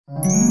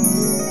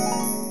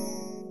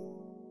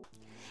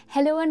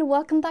Hello and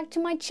welcome back to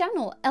my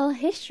channel,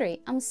 ElleHistory.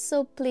 I'm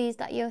so pleased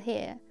that you're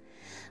here.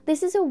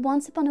 This is a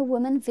Once Upon a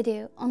Woman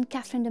video on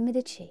Catherine de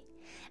Medici,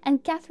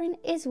 and Catherine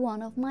is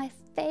one of my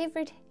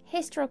favorite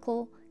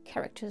historical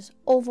characters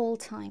of all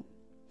time.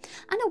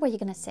 I know what you're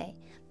gonna say,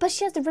 but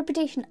she has the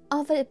reputation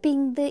of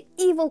being the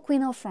evil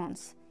Queen of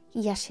France.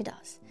 Yes, she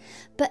does.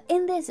 But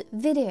in this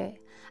video,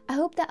 I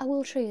hope that I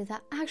will show you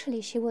that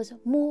actually she was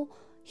more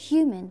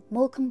human,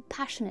 more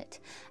compassionate,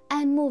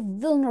 and more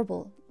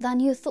vulnerable than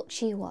you thought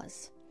she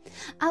was.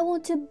 I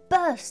want to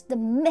burst the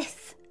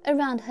myth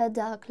around her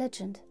dark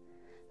legend.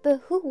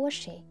 But who was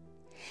she?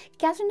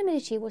 Catherine de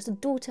Medici was the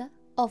daughter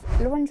of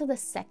Lorenzo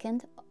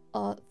II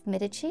of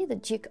Medici, the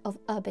Duke of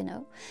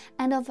Urbino,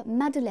 and of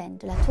Madeleine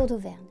de la Tour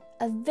d'Auvergne,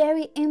 a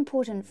very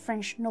important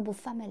French noble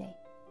family.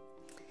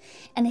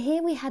 And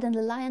here we had an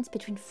alliance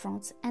between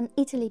France and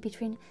Italy,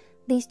 between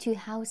these two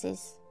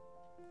houses.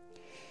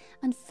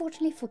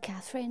 Unfortunately for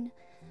Catherine,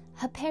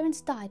 her parents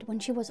died when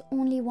she was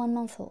only 1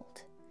 month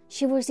old.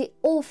 She was the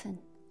orphan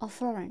of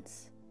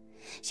Florence.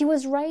 She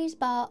was raised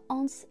by her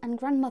aunts and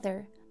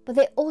grandmother, but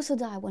they also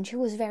died when she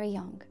was very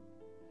young.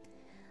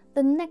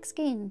 The next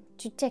king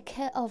to take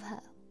care of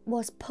her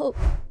was Pope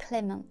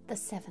Clement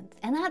VII,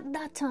 and at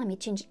that time he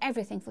changed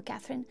everything for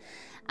Catherine,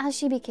 as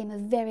she became a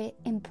very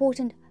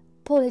important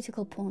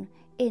political pawn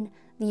in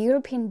the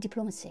European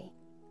diplomacy.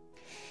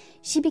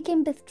 She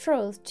became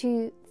betrothed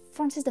to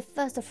Francis I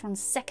of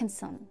France's second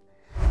son,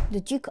 the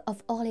Duke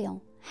of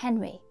Orleans,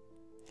 Henry.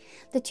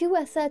 The two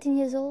were 13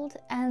 years old,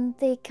 and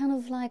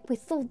we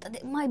thought that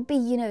it might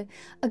be,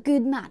 a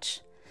good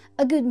match,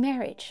 a good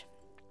marriage.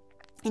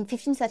 In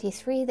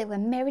 1533, they were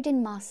married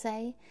in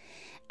Marseille,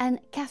 and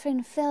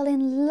Catherine fell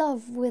in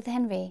love with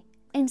Henry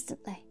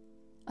instantly.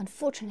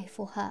 Unfortunately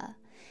for her,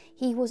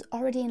 he was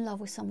already in love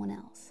with someone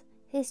else.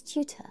 His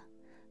tutor,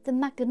 the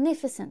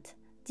magnificent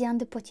Diane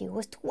de Poitiers,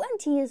 was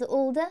 20 years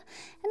older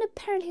and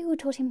apparently who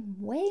taught him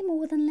way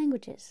more than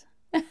languages.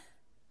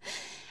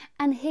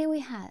 And here we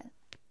have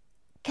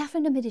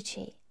Catherine de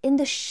Medici in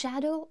the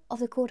shadow of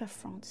the court of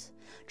France,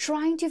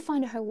 trying to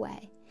find her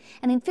way.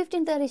 And in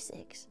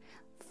 1536,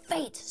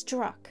 fate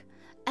struck,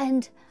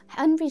 and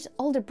Henry's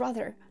older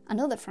brother,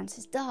 another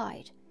Francis,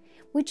 died,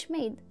 which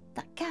made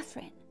that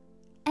Catherine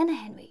and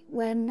Henry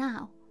were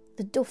now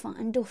the Dauphin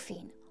and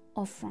Dauphine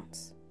of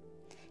France.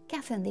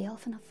 Catherine, the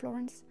orphan of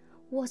Florence,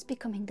 was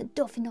becoming the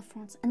Dauphine of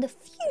France and the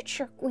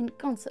future Queen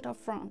Consort of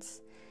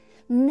France.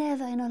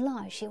 Never in her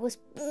life she was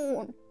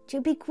born to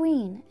be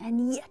queen,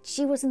 and yet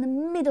she was in the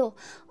middle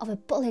of a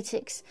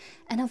politics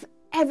and of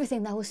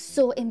everything that was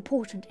so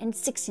important in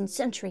 16th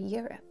century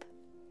Europe.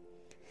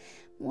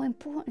 More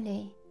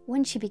importantly,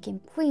 when she became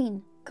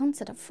Queen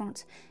Consort of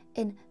France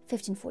in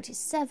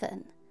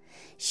 1547,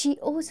 she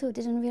also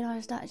didn't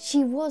realize that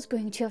she was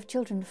going to have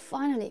children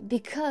finally,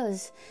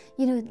 because,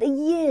 the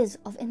years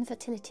of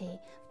infertility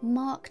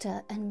marked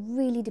her and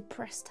really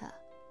depressed her.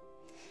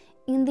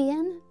 In the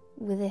end,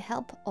 with the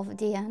help of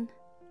Diane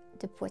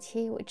de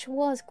Poitiers, which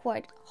was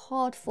quite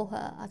hard for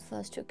her at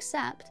first to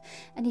accept,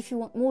 and if you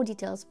want more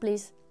details,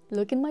 please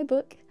look in my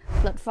book,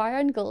 Blood, Fire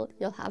and Gold.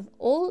 You'll have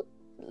all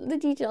the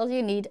details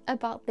you need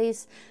about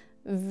this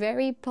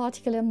very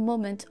particular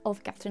moment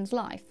of Catherine's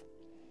life.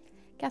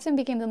 Catherine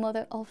became the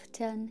mother of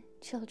 10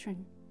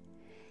 children.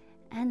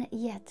 And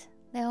yet,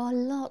 there are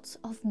lots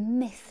of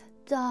myth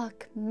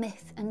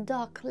and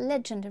dark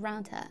legend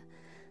around her.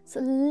 So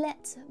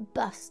let's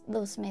bust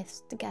those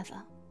myths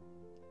together.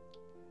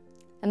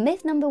 And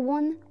myth number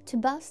 1 to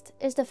bust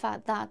is the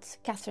fact that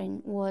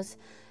Catherine was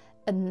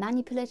a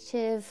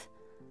manipulative,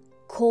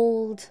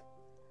 cold,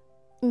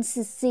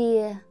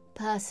 insincere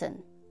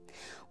person.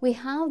 We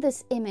have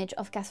this image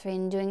of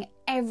Catherine doing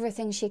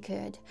everything she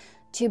could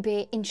to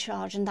be in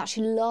charge, and that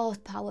she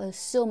loved power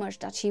so much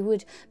that she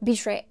would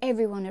betray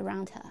everyone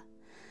around her.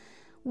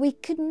 We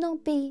could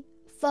not be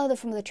further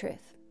from the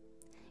truth.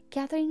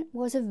 Catherine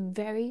was a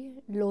very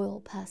loyal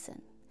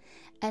person,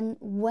 and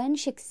when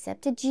she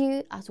accepted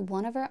you as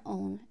one of her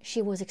own,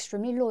 she was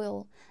extremely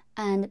loyal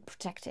and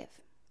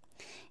protective.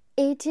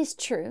 It is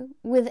true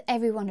with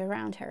everyone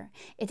around her.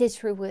 It is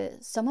true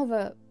with some of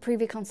her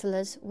privy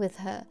councillors, with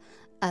her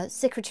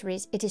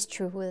secretaries. It is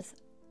true with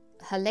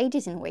her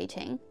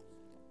ladies-in-waiting.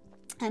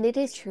 And it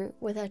is true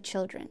with her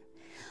children.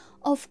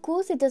 Of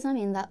course, it doesn't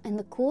mean that in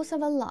the course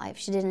of her life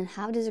she didn't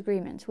have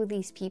disagreements with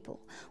these people,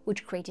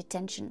 which created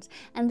tensions,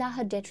 and that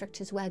her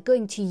detractors were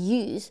going to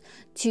use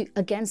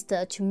against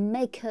her to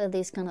make her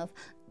this kind of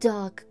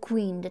dark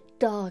queen, the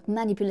dark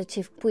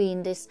manipulative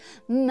queen, this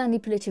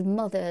manipulative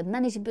mother,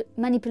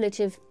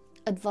 manipulative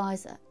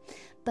advisor.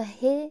 But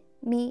hear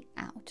me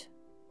out.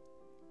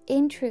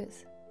 In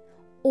truth,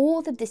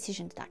 all the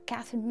decisions that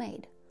Catherine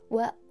made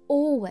were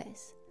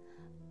always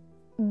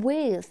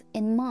with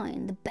in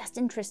mind the best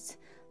interests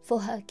for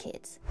her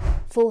kids,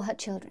 for her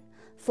children,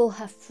 for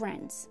her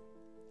friends.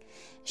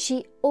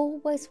 She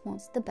always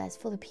wants the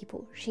best for the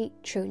people she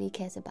truly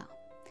cares about.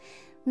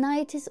 Now,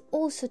 it is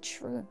also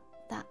true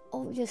that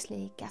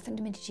obviously Catherine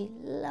de Medici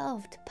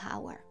loved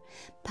power.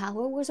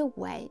 Power was a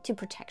way to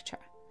protect her.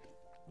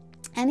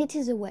 And it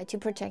is a way to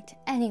protect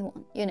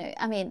anyone, you know.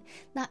 I mean,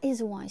 that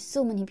is why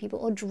so many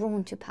people are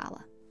drawn to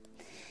power.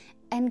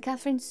 And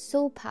Catherine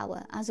saw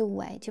power as a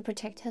way to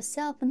protect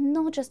herself, and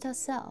not just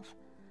herself,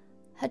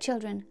 her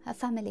children, her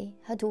family,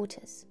 her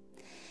daughters.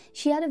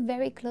 She had a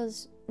very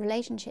close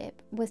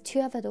relationship with two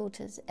of her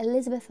daughters,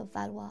 Elizabeth of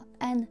Valois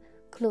and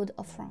Claude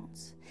of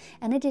France.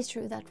 And it is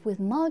true that with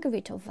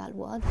Marguerite of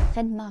Valois, the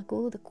Reine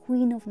Margot, the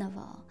Queen of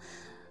Navarre,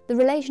 the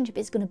relationship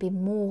is going to be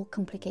more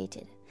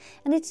complicated.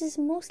 And it is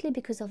mostly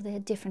because of their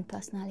different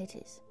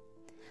personalities.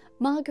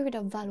 Marguerite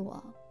of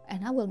Valois,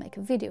 and I will make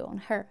a video on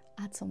her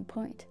at some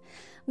point,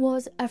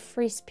 was a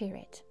free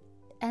spirit.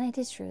 And it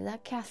is true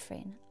that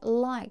Catherine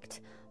liked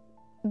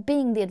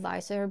being the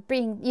advisor,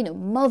 being, you know,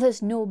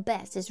 mothers know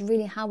best is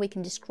really how we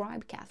can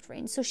describe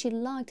Catherine. So she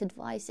liked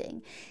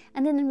advising,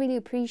 and didn't really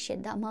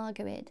appreciate that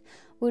Marguerite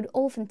would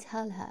often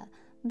tell her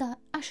that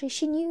actually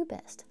she knew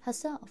best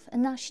herself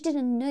and that she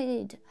didn't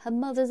need her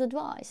mother's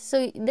advice.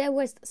 So there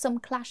was some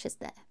clashes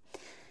there.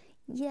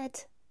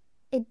 Yet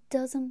it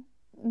doesn't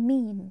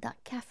mean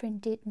that Catherine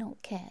did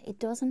not care. It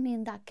doesn't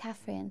mean that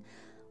Catherine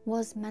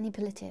was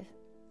manipulative.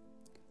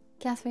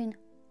 Catherine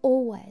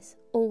always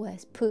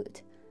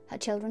put her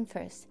children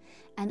first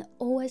and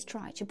always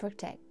tried to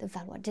protect the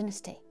Valois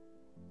dynasty.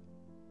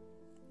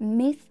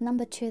 Myth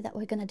number 2 that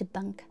we're going to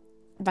debunk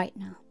right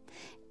now: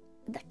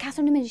 that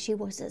Catherine de Medici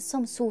was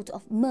some sort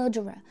of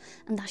murderer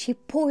and that she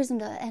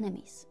poisoned her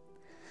enemies.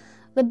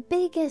 The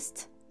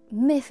biggest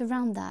myth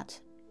around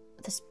that,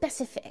 the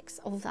specifics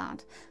of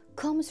that,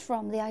 comes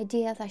from the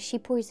idea that she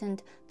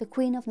poisoned the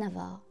Queen of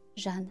Navarre,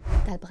 Jeanne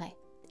d'Albret,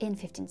 in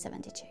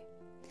 1572.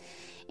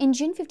 In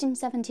June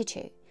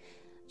 1572,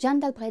 Jeanne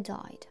d'Albret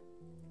died,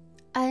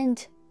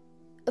 and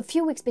a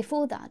few weeks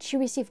before that she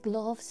received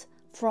gloves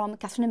from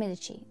Catherine de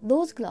Medici.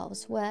 Those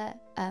gloves were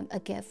a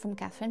gift from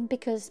Catherine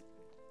because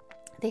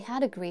they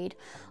had agreed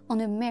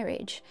on a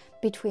marriage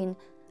between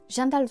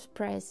Jeanne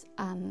d'Albret's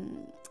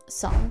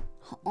son,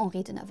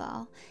 Henri de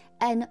Navarre,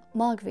 and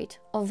Marguerite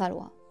of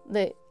Valois,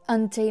 the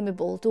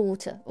untamable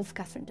daughter of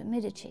Catherine de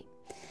Medici.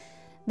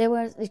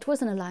 It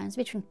was an alliance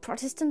between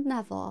Protestant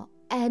Navarre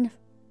and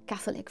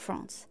Catholic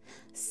France,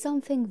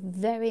 something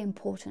very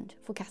important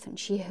for Catherine.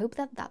 She hoped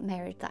that that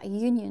marriage, that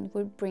union,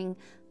 would bring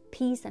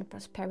peace and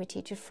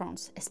prosperity to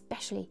France,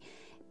 especially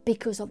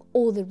because of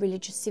all the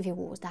religious civil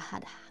wars that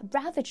had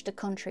ravaged the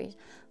country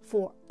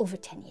for over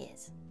 10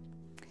 years.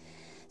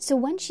 So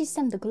when she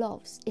sent the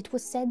gloves, it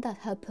was said that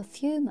her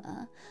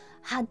perfumer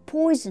had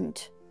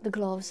poisoned the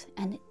gloves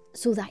and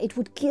so that it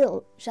would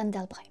kill Jeanne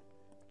d'Albret.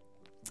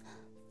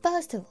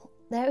 First of all,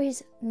 there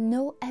is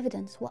no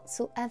evidence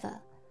whatsoever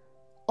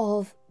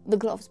of the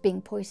gloves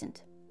being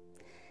poisoned.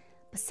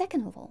 But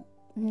second of all,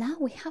 now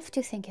we have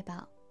to think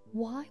about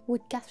why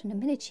would Catherine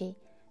de Medici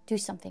do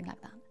something like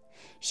that?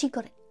 She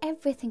got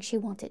everything she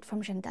wanted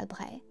from Jeanne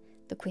d'Albret,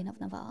 the Queen of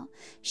Navarre.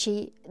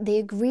 They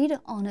agreed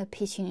on a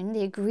peace union.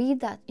 They agreed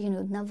that, you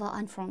know, Navarre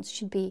and France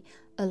should be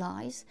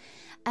allies,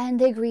 and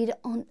they agreed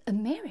on a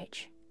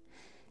marriage.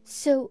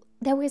 So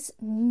there was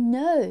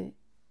no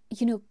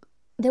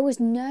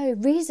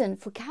reason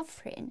for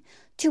Catherine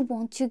to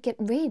want to get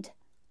rid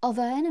of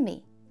her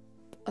enemy,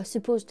 a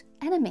supposed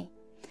enemy.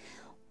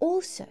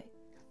 Also,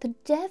 the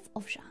death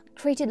of Jeanne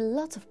created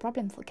lots of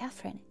problems for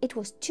Catherine. It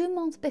was 2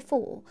 months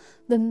before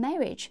the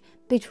marriage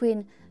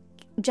between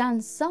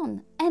Jeanne's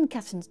son and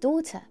Catherine's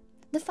daughter.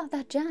 The fact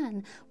that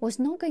Jeanne was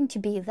not going to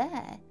be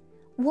there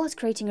was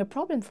creating a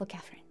problem for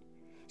Catherine.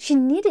 She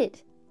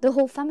needed the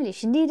whole family,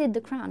 she needed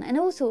the crown. And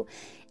also,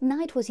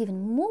 now it was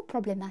even more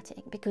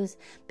problematic because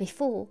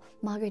before,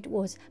 Margaret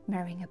was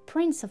marrying a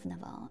prince of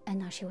Navarre and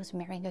now she was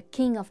marrying a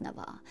king of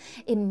Navarre.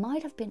 It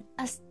might have been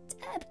a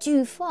step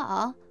too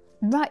far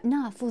right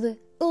now for the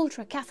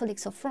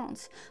ultra-Catholics of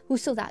France, who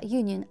saw that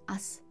union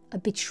as a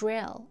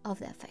betrayal of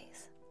their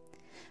faith.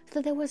 So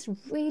there was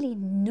really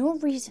no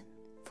reason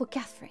for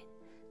Catherine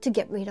to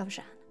get rid of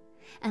Jeanne.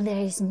 And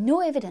there is no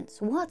evidence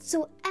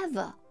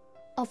whatsoever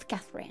of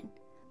Catherine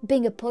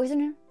being a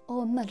poisoner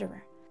or a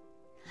murderer.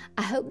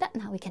 I hope that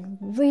now we can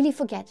really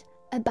forget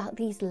about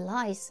these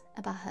lies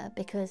about her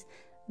because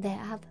they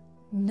have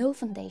no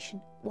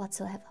foundation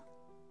whatsoever.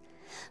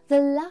 The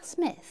last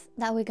myth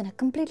that we're going to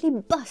completely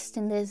bust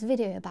in this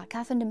video about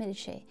Catherine de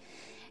Medici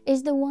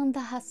is the one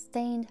that has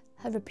stained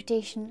her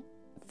reputation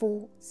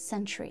for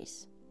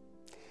centuries.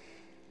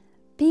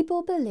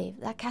 People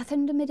believe that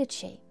Catherine de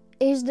Medici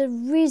is the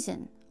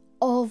reason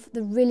of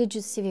the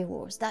religious civil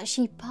wars, that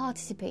she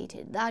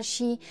participated, that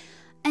she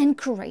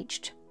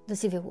encouraged the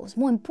civil wars.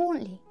 More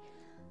importantly,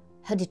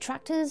 her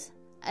detractors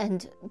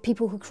and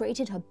people who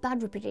created her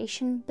bad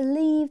reputation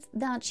believed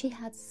that she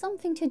had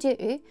something to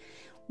do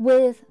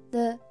with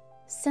the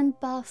St.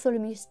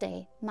 Bartholomew's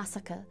Day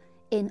massacre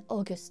in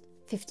August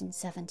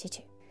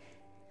 1572.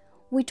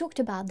 We talked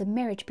about the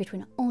marriage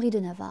between Henri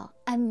de Navarre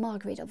and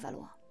Marguerite of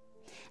Valois,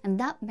 and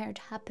that marriage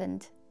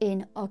happened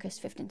in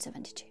August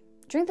 1572.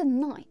 During the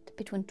night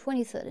between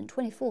 23rd and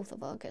 24th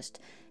of August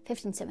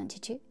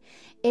 1572,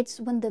 it's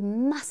when the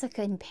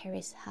massacre in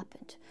Paris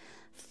happened.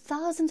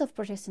 Thousands of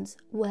Protestants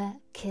were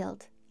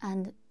killed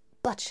and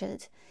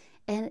butchered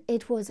and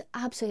it was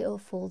absolutely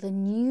awful. The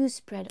news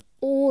spread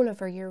all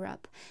over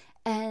Europe,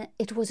 and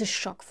it was a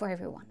shock for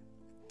everyone.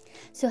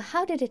 So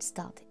how did it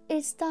start?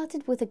 It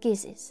started with the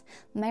Guises,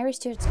 Mary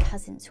Stuart's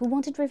cousins, who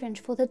wanted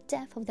revenge for the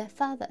death of their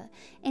father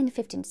in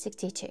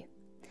 1562.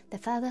 Their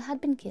father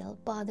had been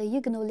killed by the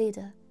Huguenot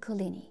leader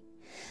Coligny.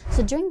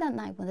 So during that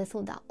night, when they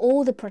thought that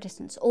all the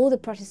Protestant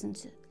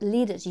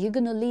leaders,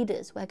 Huguenot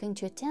leaders, were going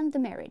to attend the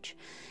marriage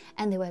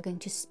and they were going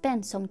to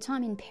spend some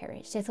time in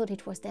Paris, they thought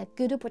it was their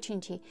good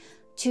opportunity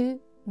to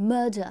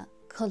murder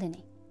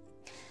Coligny.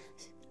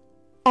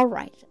 All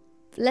right,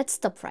 let's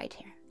stop right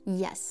here.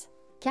 Yes,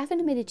 Catherine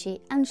de'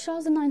 Medici and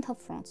Charles IX of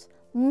France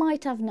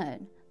might have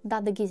known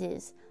that the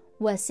Guises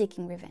were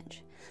seeking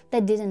revenge.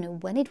 They didn't know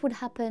when it would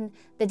happen,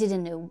 they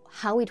didn't know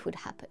how it would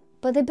happen,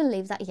 but they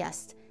believed that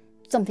yes,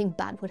 something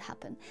bad would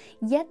happen.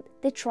 Yet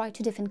they tried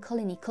to defend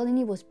Coligny.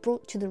 Coligny was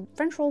brought to the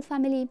French royal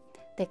family.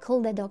 They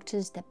called their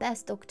doctors, their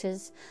best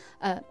doctors,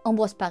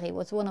 Ambroise Paré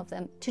was one of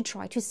them, to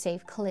try to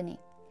save Coligny.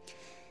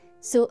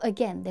 So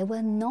again, they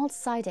were not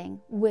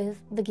siding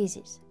with the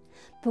Guises.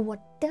 But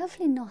what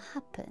definitely not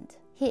happened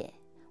here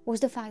was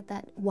the fact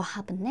that what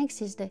happened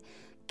next is the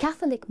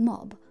Catholic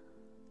mob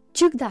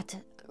took that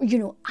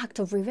act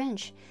of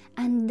revenge,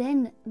 and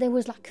then there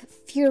was like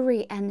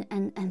fury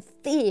and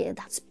fear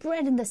that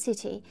spread in the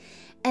city,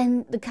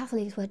 and the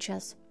Catholics were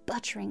just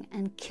butchering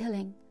and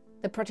killing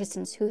the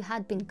Protestants who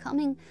had been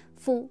coming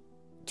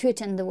to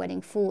attend the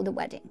wedding for the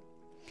wedding.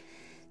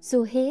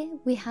 So here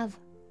we have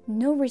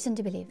no reason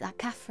to believe that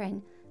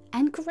Catherine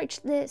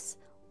encouraged this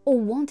or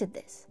wanted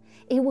this.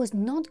 It was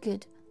not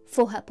good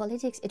for her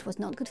politics, it was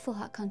not good for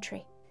her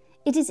country.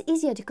 It is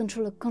easier to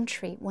control a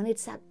country when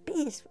it's at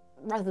peace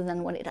rather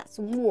than when it has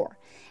war,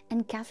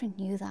 and Catherine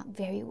knew that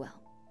very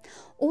well.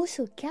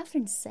 Also,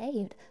 Catherine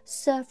saved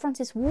Sir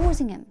Francis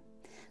Walsingham,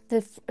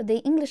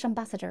 the English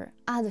ambassador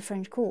at the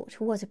French court,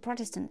 who was a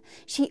Protestant.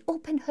 She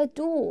opened her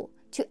door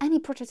to any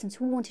Protestants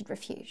who wanted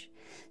refuge.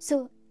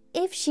 So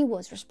if she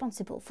was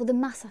responsible for the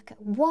massacre,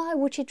 why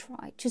would she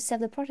try to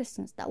save the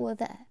Protestants that were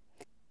there?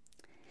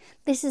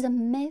 This is a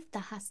myth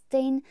that has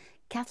stained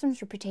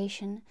Catherine's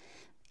reputation,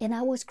 and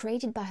that was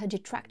created by her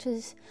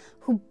detractors,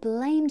 who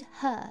blamed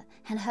her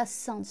and her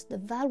sons, the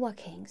Valois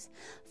kings,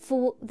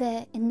 for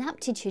their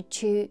inaptitude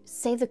to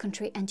save the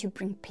country and to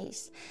bring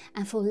peace,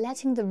 and for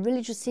letting the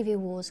religious civil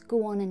wars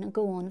go on and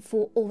go on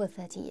for over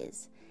 30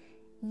 years.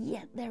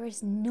 Yet there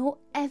is no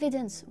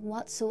evidence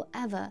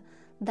whatsoever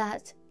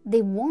that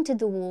they wanted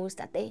the wars,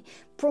 that they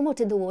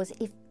promoted the wars.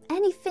 If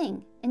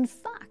anything, in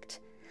fact,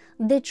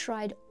 they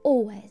tried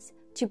always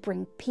to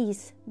bring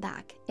peace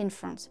back in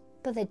France,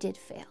 but they did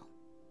fail.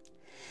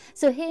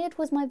 So here it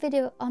was my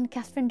video on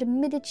Catherine de'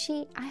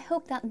 Medici. I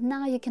hope that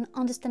now you can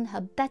understand her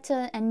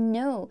better and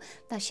know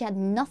that she had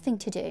nothing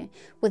to do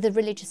with the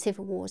religious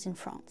civil wars in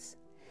France.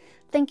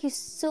 Thank you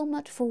so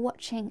much for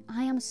watching.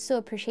 I am so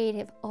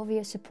appreciative of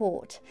your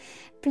support.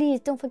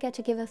 Please don't forget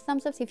to give a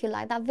thumbs up if you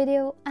like that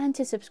video and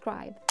to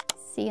subscribe.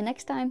 See you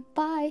next time.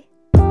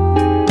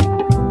 Bye!